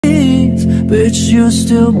but you'll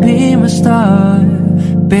still be my star,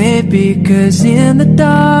 baby. 'Cause in the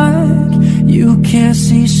dark you can't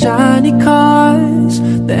see shiny cars.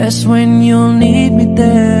 That's when you'll need me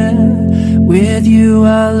there. With you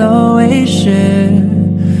I'll always share.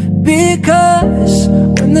 Because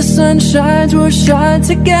when the sun shines, we'll shine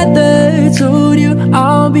together. Told you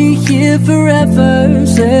I'll be here forever.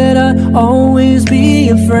 Said I'd always be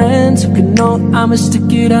a friend. Took an oath I'ma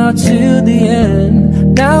stick it out to the end.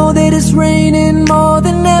 Now that it's raining more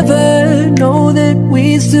than ever, know that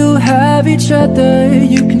we still have each other.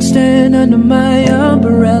 You can stand under my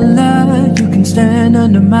umbrella. You can stand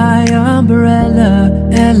under my umbrella.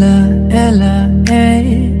 Ella, Ella, hey,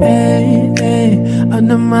 hey, hey.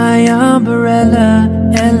 Under my umbrella.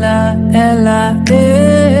 Ella, Ella,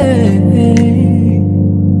 hey, hey.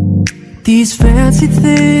 These fancy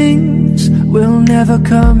things will never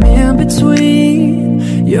come in between.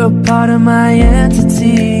 You're part of my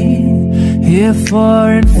entity, here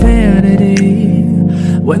for infinity.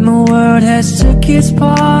 When the world has took its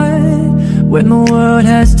part, when the world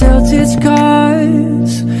has dealt its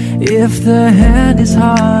cards, if the hand is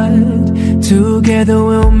hard, together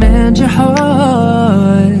we'll mend your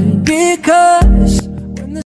heart.